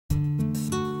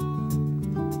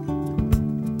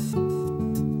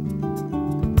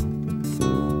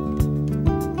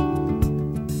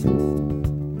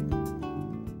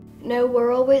No,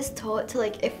 we're always taught to,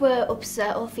 like, if we're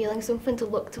upset or feeling something, to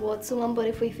look towards someone, but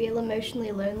if we feel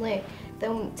emotionally lonely,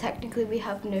 then technically we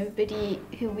have nobody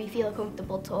who we feel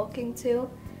comfortable talking to.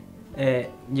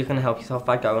 You can help yourself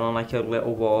by going on like a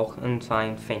little walk and try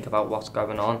and think about what's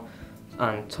going on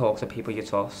and talk to people you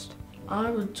trust.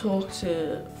 I would talk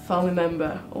to a family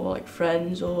member or like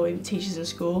friends or even teachers in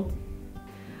school.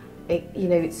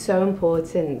 It's so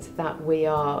important that we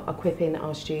are equipping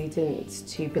our students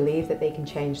to believe that they can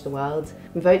change the world.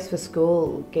 Votes for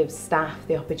School gives staff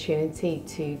the opportunity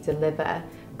to deliver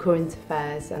current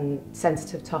affairs and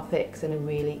sensitive topics in a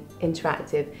really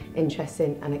interactive,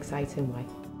 interesting and exciting way.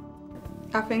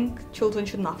 I think children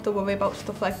shouldn't have to worry about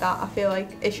stuff like that. I feel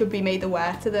like it should be made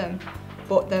aware to them,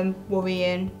 but them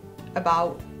worrying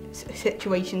about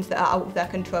situations that are out of their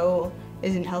control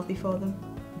isn't healthy for them.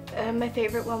 My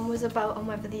favourite one was about on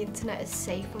whether the internet is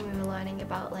safe, when we were learning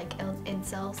about like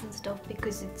incels and stuff,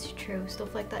 because it's true,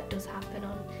 stuff like that does happen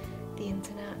on the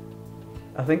internet.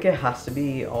 I think it has to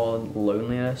be on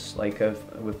loneliness, like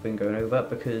we've been going over,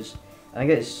 because I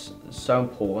think it's so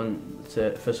important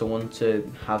for someone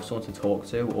to have someone to talk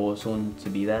to or someone to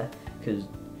be there, because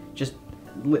just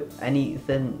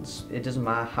anything, it doesn't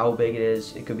matter how big it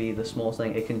is, it could be the smallest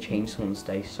thing, it can change someone's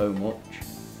day so much.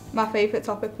 My favourite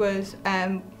topic was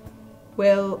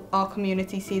will our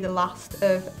community see the last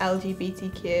of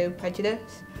LGBTQ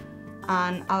prejudice?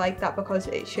 And I like that because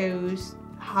it shows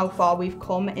how far we've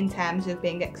come in terms of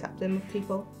being accepting of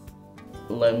people.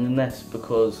 Loneliness,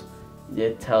 because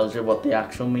it tells you what the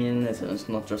actual meaning is, and it's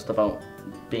not just about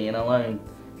being alone.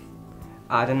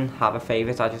 I didn't have a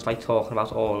favourite, I just like talking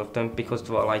about all of them because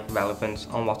they're all like relevant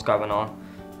on what's going on,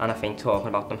 and I think talking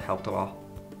about them helped a lot.